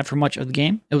didn't have for much of the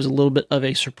game. It was a little bit of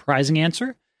a surprising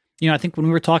answer. I think when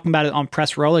we were talking about it on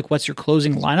Press Row, like what's your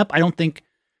closing lineup, I don't think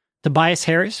Tobias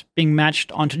Harris being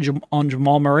matched on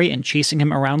Jamal Murray and chasing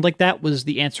him around like that was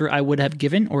the answer I would have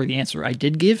given, or the answer I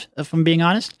did give, if I'm being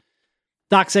honest.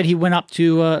 Doc said he went up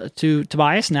to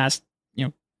Tobias and asked,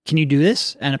 can you do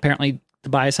this? And apparently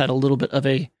Tobias had a little bit of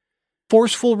a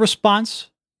forceful response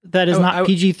that is not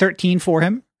PG-13 for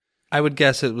him. I would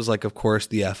guess it was like, of course,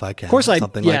 the F I can. Of course,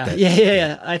 something like that.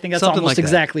 Yeah. I think that's something almost like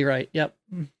exactly right. Yep.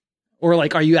 Or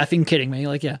like, are you effing kidding me?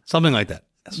 Like, yeah. Something like that.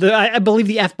 I believe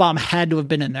the F-bomb had to have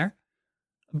been in there.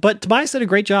 But Tobias did a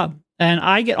great job. And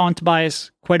I get on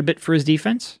Tobias quite a bit for his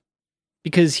defense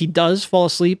because he does fall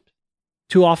asleep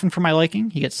too often for my liking.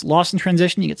 He gets lost in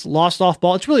transition. He gets lost off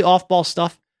ball. It's really off-ball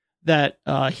stuff that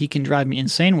he can drive me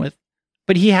insane with.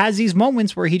 But he has these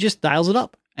moments where he just dials it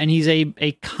up. And he's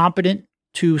a competent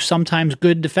to sometimes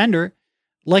good defender,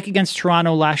 like against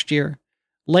Toronto last year,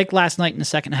 like last night in the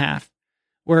second half,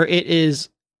 where it is,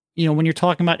 when you're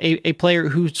talking about a player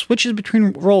who switches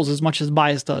between roles as much as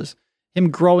Bias does, him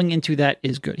growing into that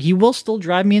is good. He will still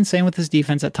drive me insane with his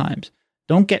defense at times.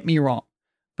 Don't get me wrong.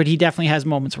 But he definitely has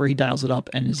moments where he dials it up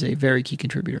and is a very key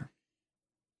contributor.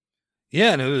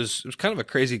 Yeah, and it was kind of a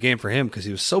crazy game for him because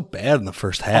he was so bad in the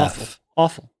first half.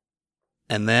 Awful.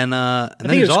 And then I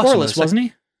think he was scoreless, wasn't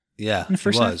he? Yeah, he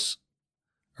was.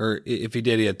 Or if he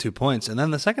did, he had 2 points. And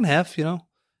then the second half,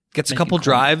 gets a couple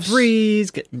drives.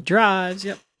 Threes, getting drives,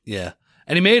 yep. Yeah.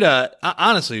 And he made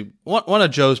honestly, one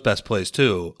of Joe's best plays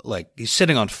too. Like he's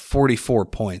sitting on 44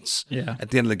 points at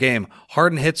the end of the game.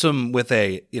 Harden hits him with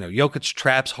Jokic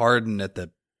traps Harden at the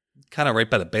kind of right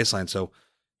by the baseline. So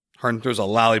Harden throws a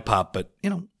lollipop, but,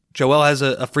 Joel has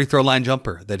a free throw line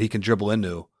jumper that he can dribble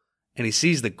into, and he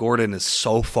sees that Gordon is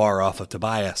so far off of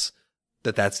Tobias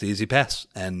that's the easy pass.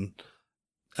 And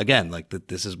again,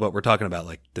 this is what we're talking about.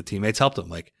 Like, the teammates helped him.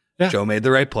 Like, Joe made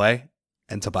the right play,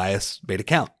 and Tobias made it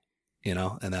count.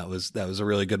 And that was a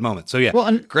really good moment. So yeah, well,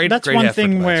 and great. That's great one effort,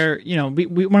 thing Tobias. where we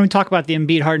when we talk about the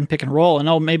Embiid Harden pick and roll,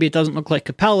 and maybe it doesn't look like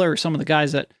Capella or some of the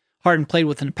guys that Harden played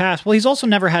with in the past. Well, he's also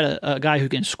never had a guy who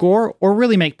can score or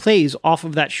really make plays off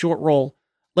of that short roll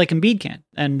like Embiid can.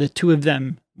 And the two of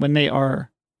them, when they are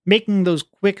making those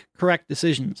quick, correct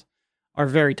decisions, are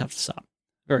very tough to stop.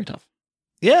 Very tough.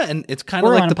 Yeah, and it's kind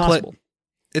of like the play. impossible.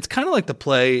 It's kind of like the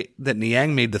play that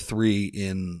Niang made the three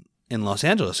in Los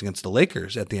Angeles against the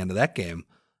Lakers at the end of that game,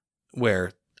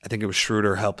 where I think it was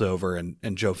Schroeder helped over and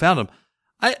Joe found him.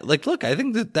 I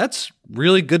think that's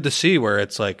really good to see, where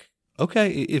it's like,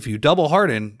 okay, if you double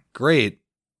Harden, great.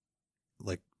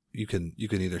 Like, you can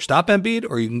either stop Embiid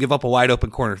or you can give up a wide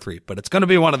open corner three, but it's going to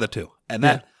be one of the two. And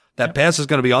that pass is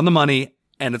going to be on the money,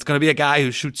 and it's going to be a guy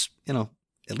who shoots,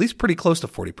 at least pretty close to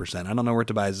 40%. I don't know where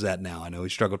Tobias is at now. I know he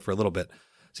struggled for a little bit.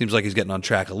 Seems like he's getting on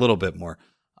track a little bit more.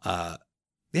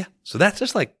 So that's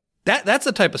just like that. That's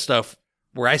the type of stuff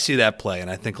where I see that play and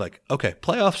I think, like, okay,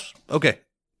 playoffs. Okay,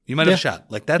 you might have a shot.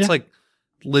 Like, that's like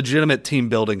legitimate team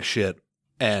building shit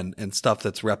and stuff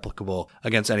that's replicable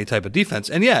against any type of defense.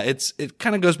 And yeah, it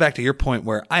kind of goes back to your point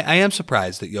where I am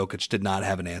surprised that Jokic did not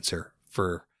have an answer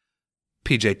for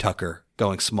PJ Tucker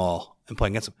going small and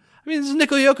playing against him. I mean, this is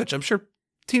Nikola Jokic. I'm sure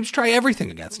teams try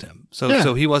everything against him.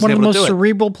 So he wasn't able to do it. One of the most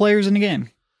cerebral players in the game.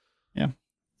 Yeah.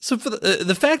 So for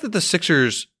the fact that the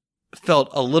Sixers felt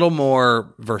a little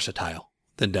more versatile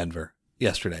than Denver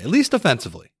yesterday, at least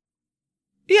offensively.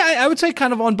 Yeah, I would say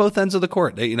kind of on both ends of the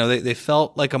court. They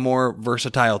felt like a more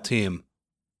versatile team.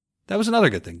 That was another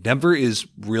good thing. Denver is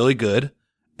really good,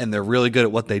 and they're really good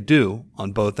at what they do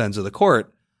on both ends of the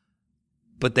court.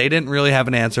 But they didn't really have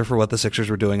an answer for what the Sixers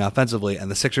were doing offensively,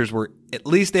 and the Sixers were at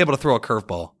least able to throw a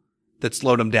curveball that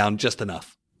slowed them down just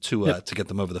enough to get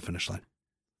them over the finish line.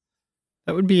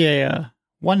 That would be a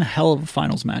one hell of a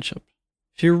finals matchup.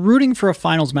 If you're rooting for a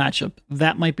finals matchup,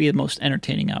 that might be the most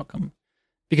entertaining outcome.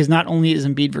 Because not only is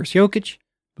Embiid versus Jokic,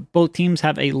 but both teams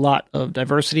have a lot of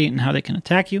diversity in how they can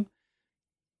attack you.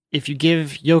 If you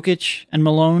give Jokic and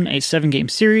Malone a 7-game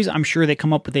series, I'm sure they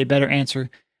come up with a better answer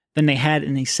than they had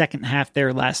in the second half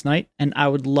there last night. And I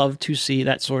would love to see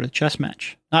that sort of chess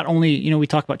match. Not only, we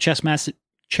talk about chess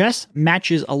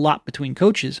matches a lot between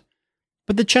coaches,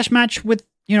 but the chess match with,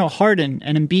 Harden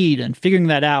and Embiid and figuring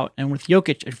that out, and with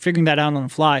Jokic and figuring that out on the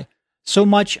fly. So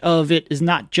much of it is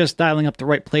not just dialing up the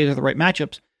right plays or the right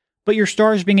matchups, but your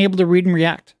stars being able to read and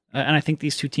react. And I think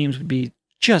these two teams would be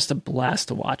just a blast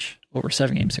to watch over a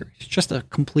 7-game series. Just a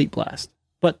complete blast.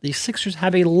 But the Sixers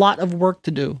have a lot of work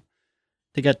to do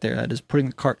to get there. That is putting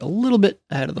the cart a little bit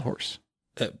ahead of the horse.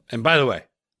 And by the way,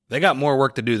 they got more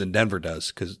work to do than Denver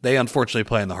does, because they unfortunately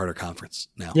play in the harder conference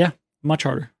now. Yeah, much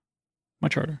harder.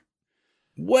 Much harder.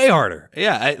 Way harder.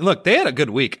 Yeah, look, they had a good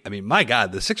week. I mean, my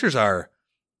God, the Sixers are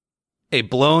a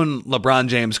blown LeBron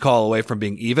James call away from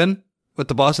being even with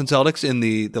the Boston Celtics in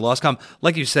the loss column.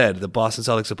 Like you said, the Boston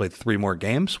Celtics have played 3 more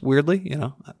games, weirdly,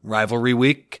 rivalry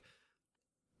week.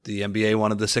 The NBA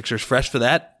wanted the Sixers fresh for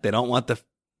that. They don't want the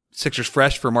Sixers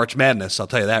fresh for March Madness, I'll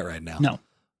tell you that right now. No.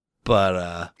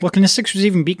 But well, can the Sixers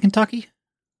even beat Kentucky?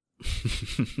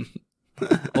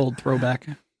 Old throwback.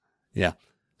 Yeah.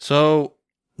 So,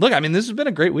 look, I mean, this has been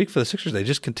a great week for the Sixers. They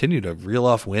just continue to reel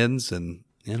off wins, and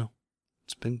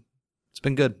it's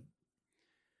been good.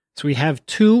 So we have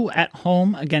 2 at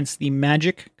home against the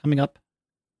Magic coming up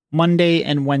Monday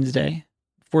and Wednesday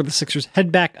before the Sixers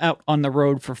head back out on the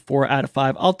road for 4 out of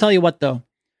 5. I'll tell you what, though.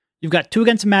 You've got 2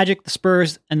 against the Magic, the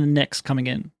Spurs, and the Knicks coming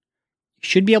in. You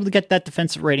should be able to get that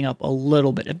defensive rating up a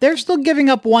little bit. If they're still giving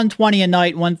up 120 a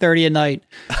night, 130 a night,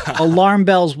 alarm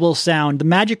bells will sound. The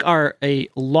Magic are a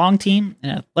long team, an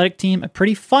athletic team, a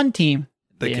pretty fun team.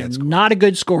 They can't score. Not a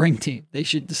good scoring team. The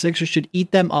Sixers should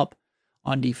eat them up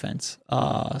on defense.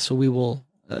 So we will.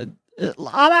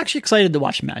 I'm actually excited to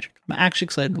watch the Magic.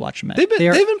 They've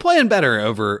been playing better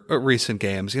over recent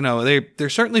games. They're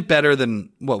certainly better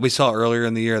than what we saw earlier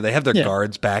in the year. They have their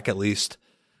guards back at least,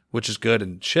 which is good.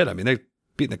 And shit, I mean, they're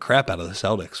beating the crap out of the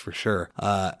Celtics for sure.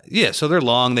 So they're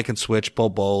long. They can switch,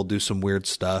 bowl, do some weird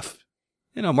stuff.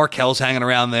 Markel's hanging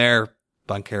around there.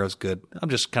 Banchero's good. I'm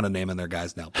just kind of naming their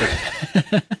guys now.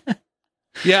 But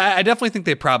yeah, I definitely think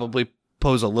they probably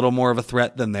pose a little more of a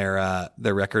threat than their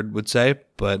record would say,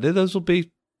 but those will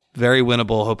be very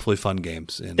winnable, hopefully fun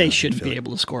games. They should be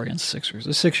able to score against the Sixers.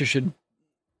 The Sixers should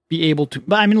be able to.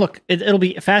 But I mean, look, it'll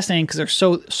be fascinating because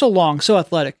they're so long, so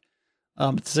athletic.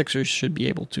 But the Sixers should be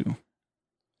able to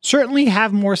certainly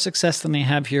have more success than they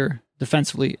have here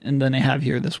defensively and than they have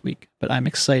here this week. But I'm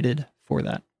excited for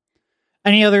that.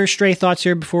 Any other stray thoughts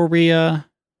here before we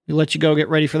let you go get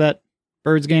ready for that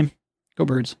Birds game? Go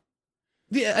Birds.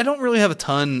 Yeah, I don't really have a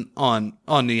ton on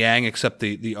Niang except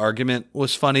the argument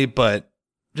was funny, but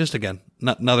just again,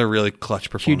 another really clutch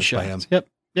performance by him.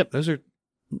 Yep. Those are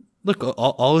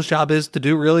all his job is to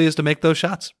do really is to make those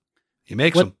shots. He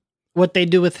makes them. What they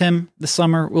do with him this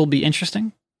summer will be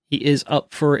interesting. He is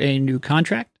up for a new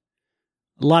contract.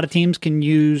 A lot of teams can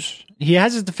use. He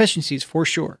has his deficiencies for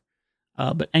sure,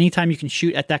 but anytime you can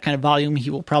shoot at that kind of volume, he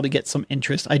will probably get some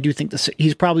interest. I do think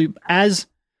he's probably as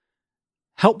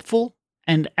helpful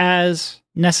and as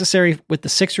necessary with the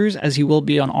Sixers as he will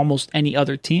be on almost any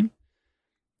other team.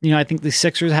 I think the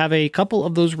Sixers have a couple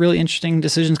of those really interesting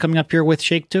decisions coming up here with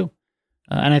Shake too.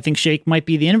 And I think Shake might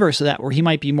be the inverse of that, where he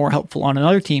might be more helpful on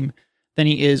another team than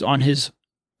he is on his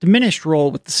diminished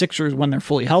role with the Sixers when they're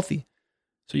fully healthy.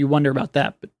 So you wonder about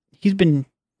that. But he's been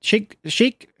Shake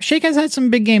has had some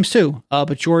big games too.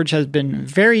 But George has been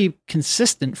very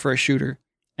consistent for a shooter.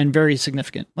 And very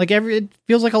significant. It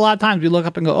feels like a lot of times we look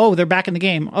up and go, oh, they're back in the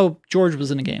game. Oh, George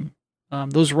was in the game.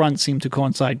 Those runs seem to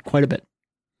coincide quite a bit.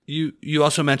 You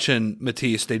also mentioned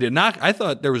Matisse. They did not. I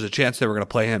thought there was a chance they were going to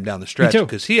play him down the stretch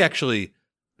because he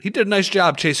did a nice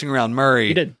job chasing around Murray.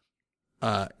 He did.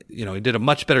 He did a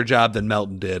much better job than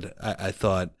Melton did. I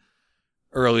thought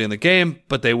early in the game,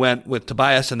 but they went with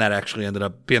Tobias, and that actually ended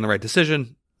up being the right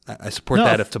decision. I support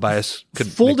that if Tobias could.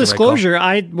 Full disclosure,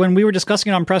 when we were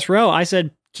discussing it on Press Row, I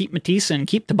said keep Matisse and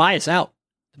keep Tobias out.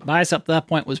 Tobias up to that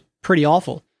point was pretty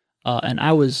awful. And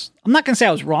I'm not going to say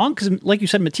I was wrong because, like you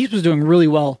said, Matisse was doing really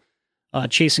well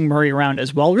chasing Murray around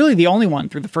as well. Really the only one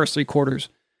through the first three quarters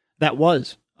that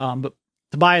was. But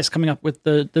Tobias coming up with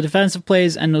the defensive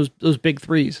plays and those big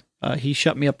threes. He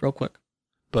shut me up real quick.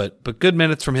 But good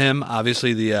minutes from him.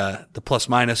 Obviously, the plus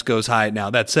minus goes high. Now,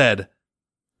 that said,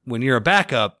 when you're a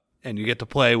backup and you get to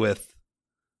play with,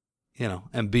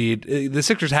 Embiid, the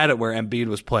Sixers had it where Embiid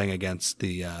was playing against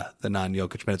the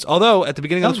non-Jokic minutes. Although at the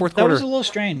beginning of the fourth quarter, that was a little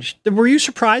strange. Were you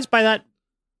surprised by that,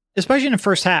 especially in the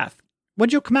first half? What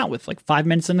did you come out with? 5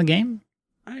 minutes in the game?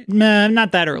 Nah,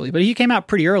 not that early, but he came out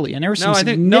pretty early, and there was some I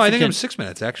think it was 6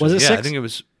 minutes actually. Was it 6? I think it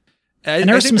was. And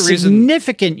there was some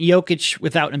significant Jokic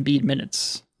without Embiid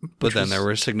minutes. But then there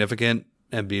were significant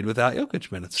Embiid without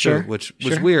Jokic minutes, sure, too, which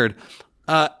was weird.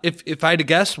 If I had to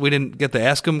guess, we didn't get to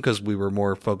ask him because we were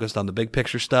more focused on the big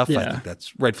picture stuff. Yeah. I think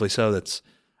that's rightfully so. That's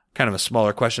kind of a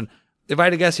smaller question. If I had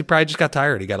to guess, he probably just got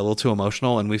tired. He got a little too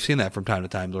emotional, and we've seen that from time to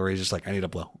time where he's just like, I need a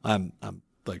blow.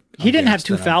 He didn't have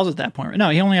two fouls at that point. No,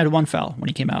 he only had one foul when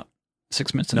he came out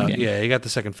 6 minutes in the game. Yeah, he got the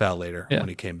second foul later when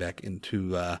he came back into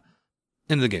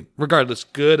the game. Regardless,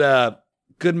 good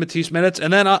Matisse minutes.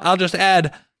 And then I'll just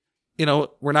add,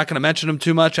 we're not going to mention him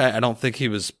too much. I don't think he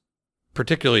was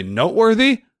particularly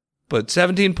noteworthy, but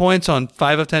 17 points on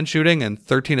 5 of 10 shooting and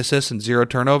 13 assists and 0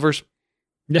 turnovers.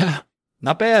 Yeah.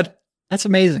 Not bad. That's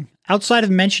amazing. Outside of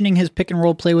mentioning his pick and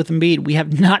roll play with Embiid, we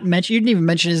have not mentioned, you didn't even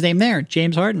mention his name there.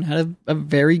 James Harden had a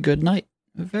very good night.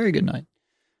 A very good night.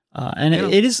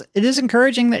 It is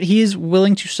encouraging that he is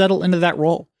willing to settle into that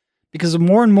role because the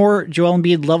more and more Joel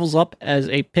Embiid levels up as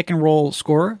a pick and roll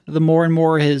scorer, the more and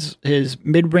more his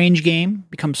mid-range game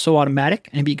becomes so automatic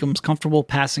and he becomes comfortable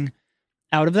passing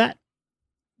out of that.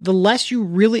 The less you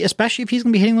really, especially if he's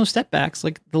going to be hitting those step backs,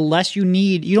 the less you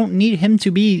don't need him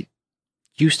to be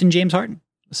Houston James Harden.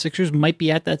 The Sixers might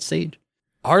be at that stage.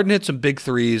 Harden hit some big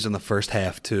threes in the first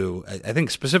half, too. I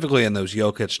think specifically in those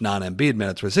Jokic non-Embiid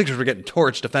minutes where the Sixers were getting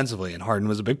torched defensively, and Harden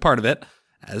was a big part of it,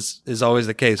 as is always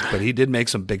the case. But he did make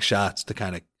some big shots to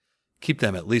kind of keep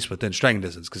them at least within striking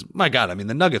distance. Because, my God,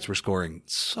 the Nuggets were scoring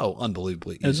so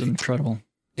unbelievably easy. It was incredible.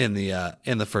 In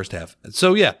the first half.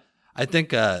 So, yeah, I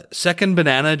think second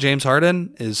banana James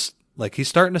Harden is, he's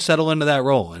starting to settle into that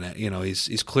role. And,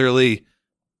 he's clearly...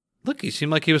 Look, he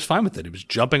seemed like he was fine with it. He was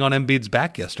jumping on Embiid's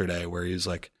back yesterday where he's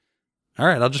like, all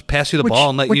right, I'll just pass you the ball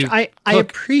and let you I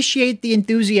appreciate the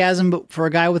enthusiasm, but for a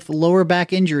guy with lower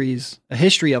back injuries, a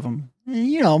history of them,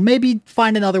 maybe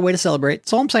find another way to celebrate.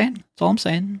 That's all I'm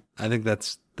saying. I think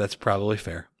that's probably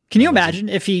fair. Can you imagine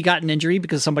if he got an injury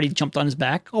because somebody jumped on his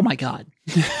back? Oh, my God.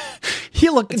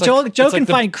 Joe can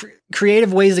find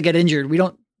creative ways to get injured.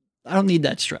 I don't need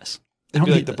that stress. It'd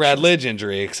be like the Brad Lidge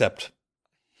injury, except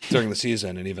during the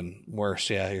season, and even worse,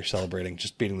 you're celebrating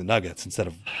just beating the Nuggets instead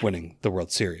of winning the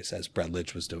World Series, as Brad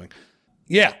Lidge was doing.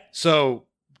 Yeah, so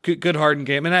good Harden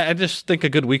game, and I just think a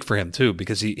good week for him, too,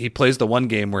 because he plays the one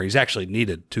game where he's actually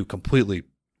needed to completely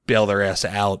bail their ass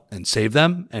out and save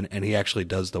them, and he actually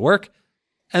does the work.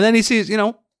 And then he sees,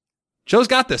 Joe's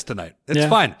got this tonight. It's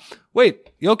fine.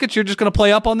 Wait, Jokic, you're just going to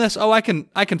play up on this? Oh, I can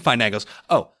find angles.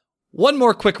 Oh, one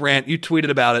more quick rant. You tweeted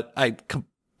about it. I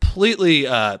completely,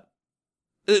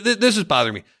 this is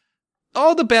bothering me.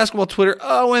 All the basketball Twitter,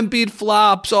 Embiid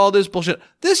flops, all this bullshit.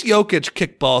 This Jokic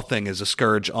kickball thing is a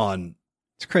scourge on.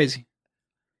 It's crazy.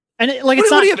 And it's what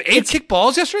not. Do you have 8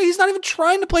 kickballs yesterday? He's not even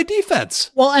trying to play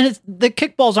defense. Well, and the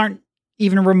kickballs aren't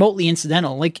even remotely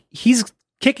incidental. Like, he's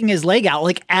kicking his leg out,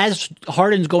 like, as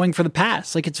Harden's going for the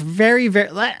pass. Like, it's very,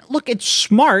 very, look, it's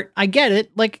smart. I get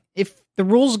it. Like, if the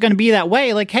rule's going to be that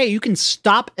way, like, hey, you can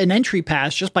stop an entry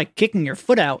pass just by kicking your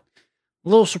foot out. A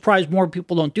little surprised more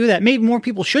people don't do that. Maybe more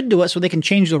people should do it so they can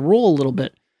change the rule a little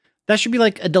bit. That should be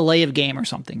like a delay of game or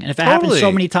something. And if it happens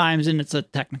so many times, then it's a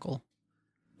technical.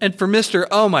 And for Mr.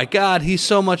 Oh my God, he's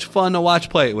so much fun to watch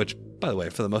play, which, by the way,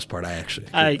 for the most part, I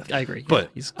agree.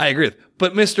 But I agree with.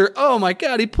 But Mr. Oh my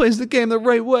God, he plays the game the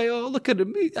right way. Oh, look at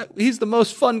him. He's the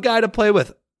most fun guy to play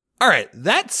with. All right,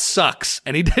 that sucks.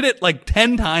 And he did it like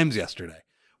 10 times yesterday,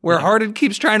 where Harden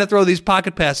keeps trying to throw these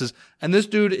pocket passes, and this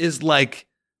dude is like,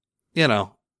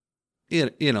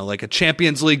 like a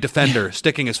Champions League defender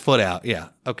sticking his foot out. Yeah,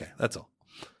 okay, that's all.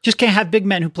 Just can't have big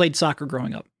men who played soccer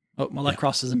growing up. Oh, well, that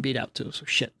crosses and beat out too, so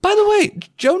shit. By the way,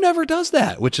 Joe never does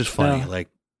that, which is funny. Like,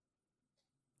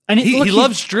 and he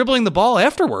loves dribbling the ball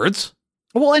afterwards.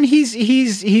 Well, and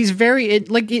he's very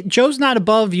Joe's not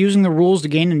above using the rules to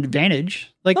gain an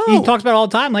advantage. Like, he talks about it all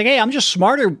the time. Like, hey, I'm just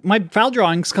smarter. My foul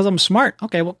drawing's because I'm smart.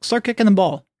 Okay, well, start kicking the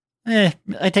ball.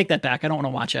 I take that back. I don't want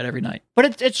to watch that every night.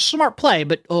 But it's a smart play.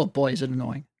 But oh boy, is it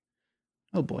annoying.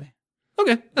 Oh boy.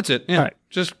 Okay, that's it. Yeah, all right.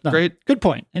 Just great. Good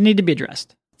point. It need to be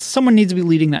addressed. Someone needs to be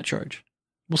leading that charge.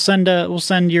 We'll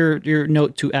send your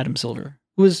note to Adam Silver,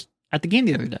 who was at the game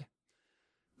the other day.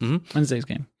 Mm-hmm. Wednesday's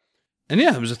game. And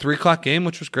yeah, it was a 3:00 game,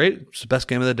 which was great. It was the best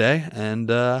game of the day, and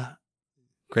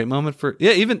great moment for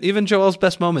even Joel's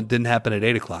best moment didn't happen at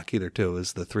 8:00 either. Too, it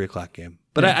was the 3:00 game.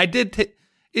 But I did.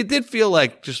 It did feel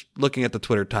like, just looking at the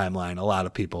Twitter timeline, a lot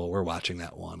of people were watching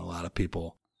that one. A lot of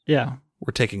people,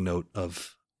 were taking note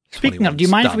of. Speaking of, do you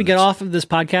mind if we get off of this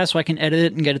podcast so I can edit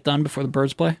it and get it done before the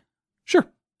Birds play? Sure.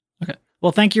 Okay.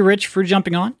 Well, thank you, Rich, for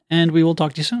jumping on, and we will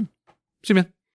talk to you soon. See you, man.